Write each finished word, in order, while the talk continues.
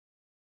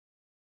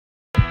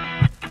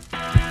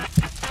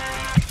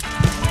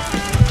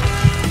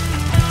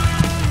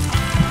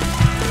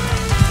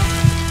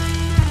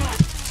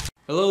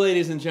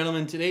ladies and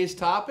gentlemen. Today's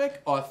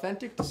topic,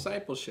 authentic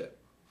discipleship.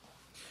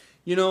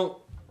 You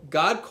know,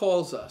 God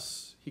calls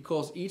us. He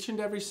calls each and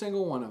every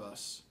single one of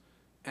us,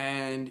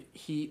 and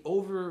he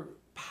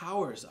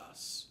overpowers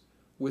us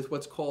with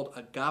what's called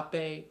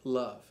agape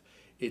love.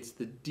 It's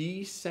the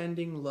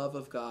descending love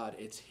of God.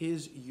 It's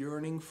his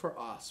yearning for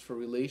us, for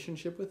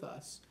relationship with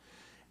us.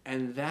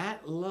 And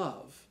that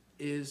love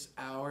is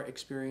our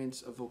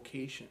experience of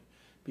vocation,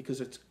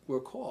 because we're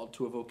called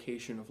to a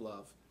vocation of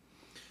love.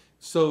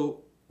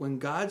 So when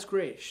God's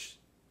grace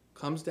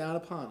comes down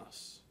upon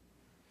us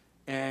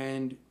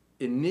and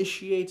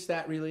initiates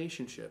that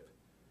relationship,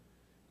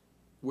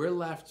 we're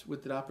left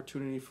with the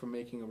opportunity for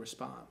making a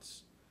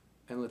response.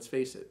 And let's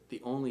face it, the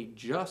only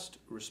just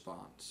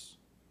response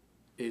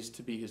is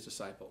to be his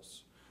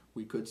disciples.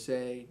 We could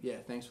say, yeah,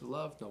 thanks for the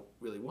love, don't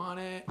really want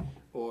it,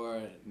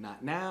 or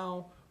not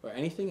now, or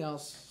anything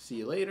else. See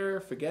you later,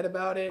 forget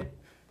about it,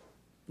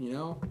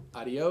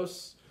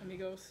 adios.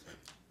 Amigos.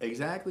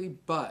 Exactly,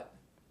 but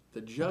the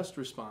just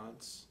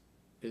response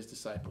is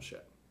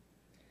discipleship.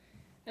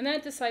 And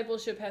that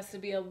discipleship has to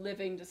be a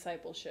living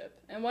discipleship.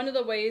 And one of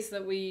the ways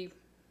that we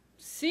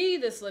see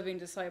this living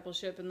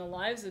discipleship in the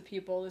lives of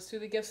people is through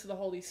the gifts of the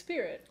Holy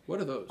Spirit.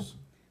 What are those?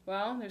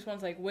 Well, there's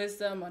ones like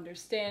wisdom,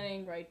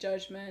 understanding, right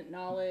judgment,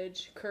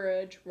 knowledge,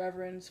 courage,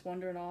 reverence,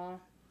 wonder and awe,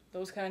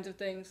 those kinds of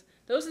things.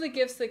 Those are the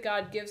gifts that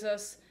God gives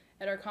us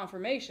at our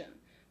confirmation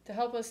to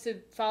help us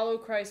to follow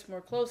Christ more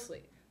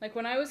closely. Like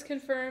when I was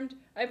confirmed,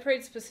 I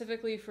prayed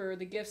specifically for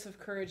the gifts of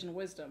courage and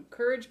wisdom.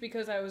 Courage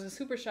because I was a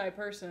super shy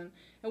person,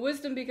 and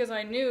wisdom because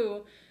I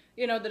knew,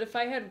 that if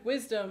I had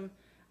wisdom,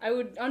 I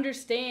would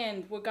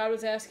understand what God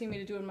was asking me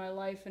to do in my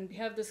life and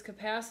have this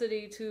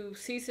capacity to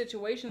see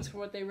situations for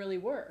what they really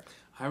were.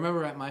 I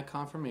remember at my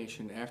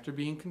confirmation, after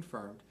being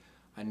confirmed,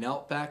 I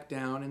knelt back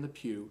down in the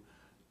pew,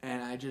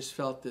 and I just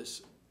felt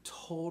this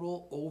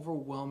total,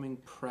 overwhelming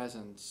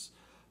presence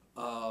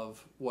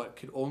of what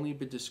could only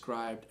be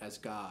described as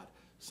God.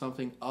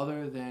 Something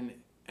other than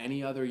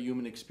any other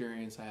human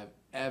experience I have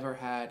ever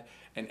had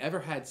and ever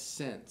had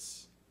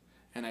since.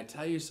 And I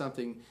tell you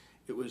something,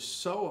 it was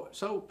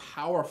so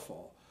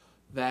powerful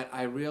that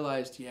I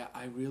realized, yeah,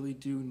 I really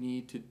do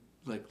need to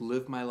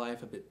live my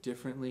life a bit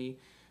differently,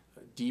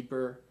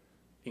 deeper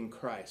in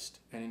Christ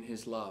and in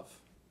his love.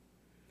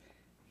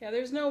 Yeah,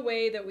 there's no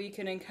way that we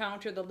can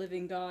encounter the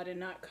living God and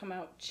not come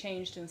out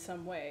changed in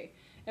some way.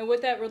 And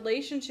what that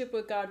relationship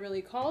with God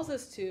really calls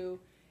us to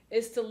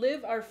is to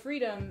live our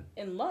freedom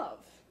in love.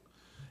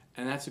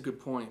 And that's a good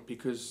point,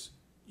 because,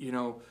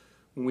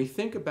 when we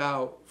think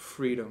about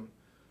freedom,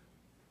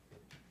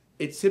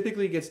 it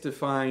typically gets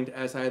defined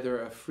as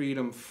either a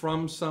freedom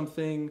from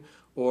something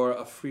or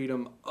a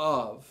freedom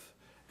of.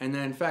 And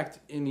then, in fact,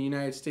 in the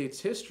United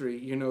States history,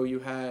 you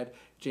had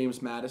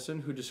James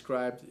Madison, who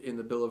described in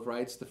the Bill of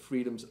Rights the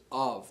freedom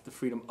of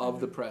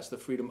the press, the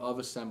freedom of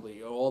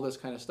assembly, all this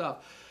kind of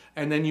stuff.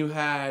 And then you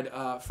had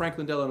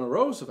Franklin Delano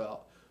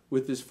Roosevelt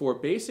with his 4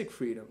 basic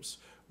freedoms,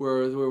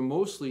 where there were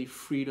mostly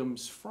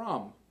freedoms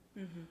from.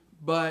 Mm-hmm.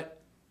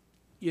 But,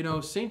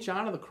 St.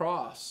 John of the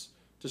Cross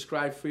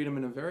described freedom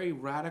in a very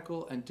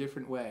radical and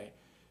different way,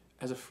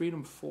 as a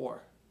freedom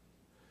for.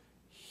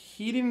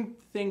 He didn't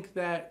think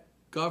that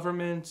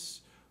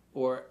governments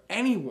or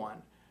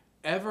anyone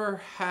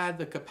ever had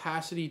the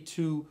capacity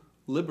to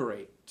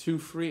liberate, to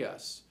free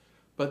us.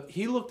 But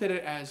he looked at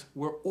it as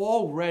we're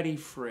already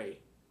free.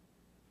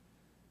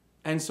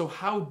 And so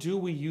how do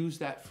we use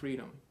that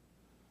freedom?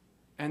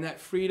 And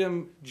that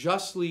freedom,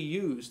 justly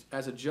used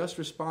as a just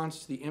response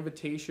to the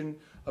invitation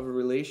of a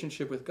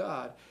relationship with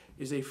God,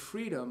 is a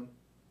freedom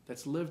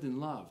that's lived in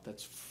love,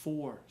 that's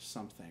for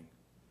something.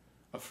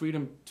 A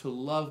freedom to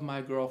love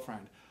my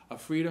girlfriend, a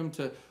freedom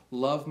to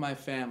love my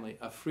family,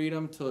 a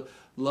freedom to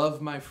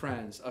love my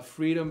friends, a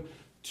freedom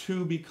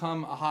to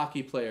become a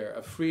hockey player,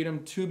 a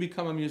freedom to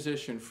become a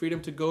musician,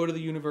 freedom to go to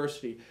the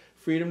university,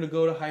 freedom to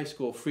go to high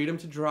school, freedom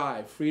to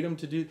drive, freedom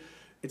to do.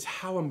 It's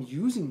how I'm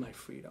using my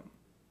freedom.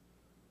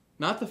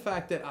 Not the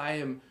fact that I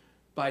am,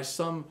 by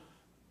some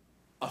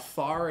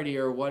authority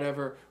or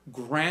whatever,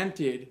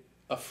 granted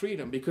a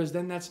freedom, because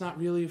then that's not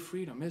really a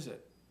freedom, is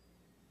it?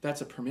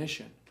 That's a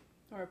permission.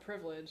 Or a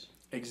privilege.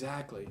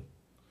 Exactly.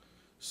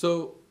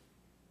 So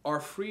our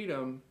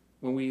freedom,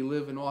 when we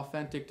live in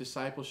authentic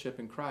discipleship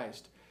in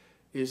Christ,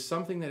 is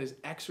something that is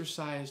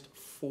exercised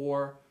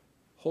for,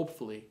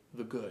 hopefully,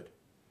 the good.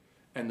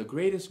 And the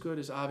greatest good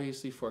is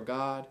obviously for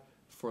God,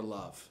 for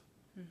love.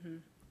 Mm-hmm.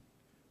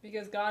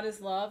 Because God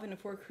is love, and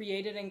if we're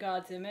created in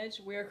God's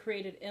image, we are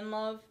created in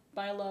love,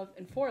 by love,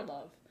 and for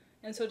love.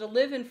 And so to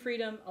live in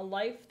freedom, a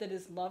life that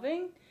is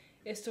loving,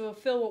 is to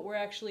fulfill what we're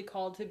actually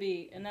called to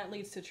be, and that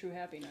leads to true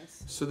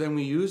happiness. So then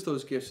we use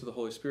those gifts of the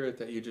Holy Spirit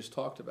that you just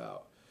talked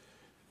about,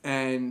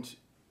 and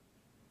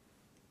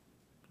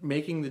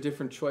making the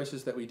different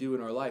choices that we do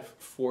in our life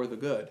for the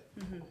good.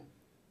 Mm-hmm.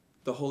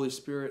 The Holy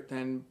Spirit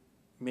then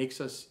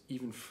makes us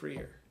even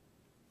freer.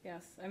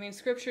 Yes. I mean,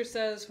 Scripture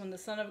says when the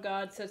Son of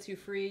God sets you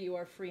free, you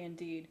are free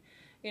indeed.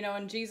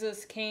 And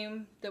Jesus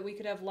came that we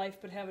could have life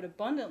but have it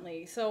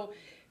abundantly. So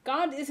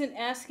God isn't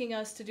asking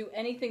us to do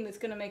anything that's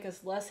going to make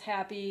us less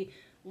happy,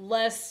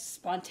 less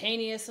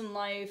spontaneous in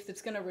life,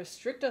 that's going to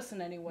restrict us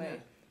in any way.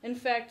 Yeah. In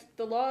fact,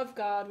 the law of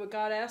God, what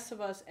God asks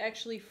of us,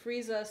 actually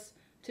frees us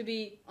to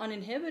be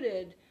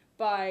uninhibited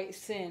by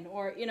sin,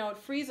 or it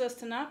frees us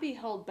to not be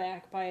held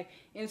back by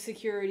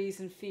insecurities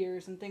and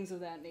fears and things of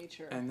that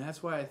nature. And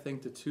that's why I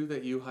think the two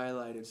that you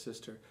highlighted,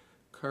 sister,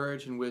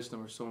 courage and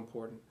wisdom, are so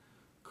important.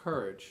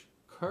 Courage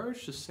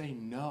to say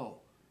no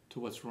to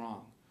what's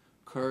wrong.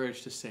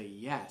 Courage to say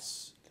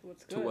yes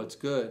to what's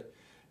good.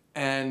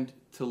 And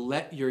to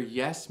let your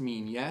yes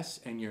mean yes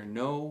and your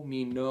no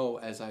mean no,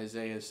 as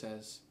Isaiah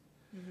says.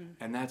 Mm-hmm.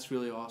 And that's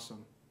really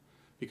awesome.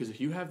 Because if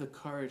you have the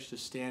courage to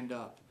stand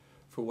up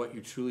for what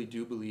you truly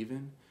do believe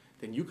in,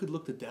 then you could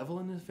look the devil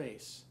in the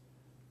face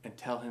and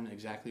tell him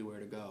exactly where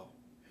to go.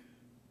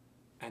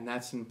 And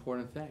that's an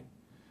important thing.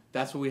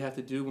 That's what we have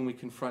to do when we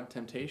confront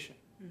temptation.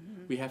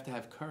 Mm-hmm. We have to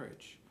have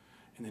courage.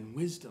 And then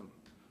wisdom.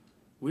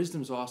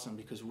 Wisdom's awesome,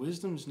 because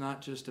wisdom's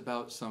not just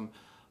about some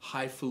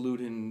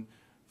highfalutin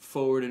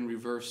forward and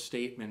reverse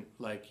statement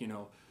like,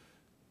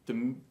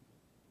 the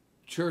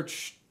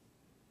church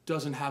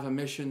doesn't have a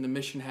mission, the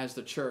mission has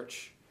the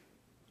church.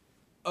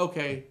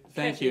 Okay,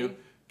 thank you.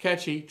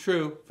 Catchy,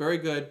 true, very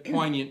good,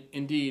 poignant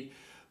indeed.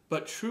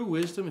 But true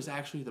wisdom is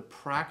actually the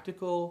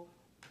practical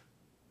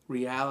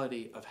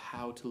reality of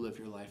how to live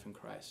your life in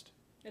Christ.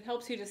 It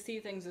helps you to see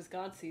things as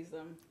God sees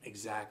them.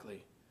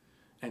 Exactly.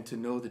 And to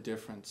know the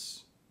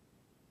difference.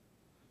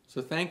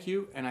 So thank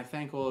you, and I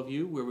thank all of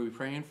you. We'll be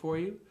praying for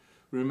you.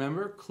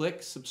 Remember,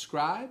 click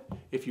subscribe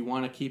if you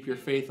want to keep your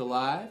faith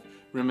alive.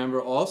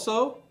 Remember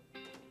also,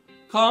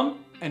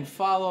 come and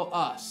follow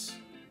us.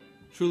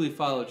 Truly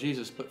follow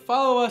Jesus, but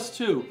follow us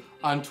too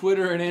on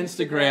Twitter and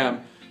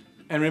Instagram.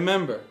 And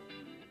remember,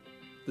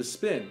 the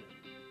spin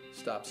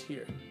stops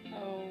here.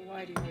 Oh,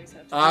 why do you always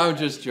have to I'm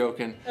just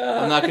joking.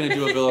 I'm not going to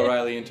do a Bill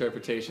O'Reilly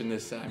interpretation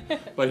this time.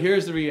 But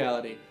here's the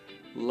reality.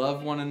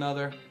 Love one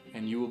another,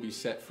 and you will be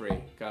set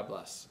free. God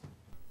bless.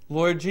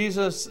 Lord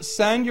Jesus,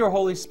 send your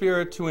Holy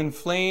Spirit to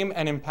inflame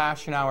and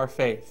impassion our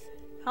faith.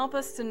 Help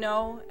us to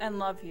know and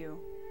love you.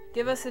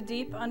 Give us a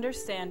deep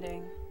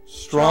understanding,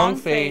 strong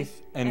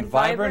faith, and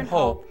vibrant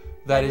hope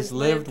that is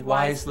lived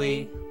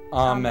wisely.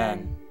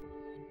 Amen.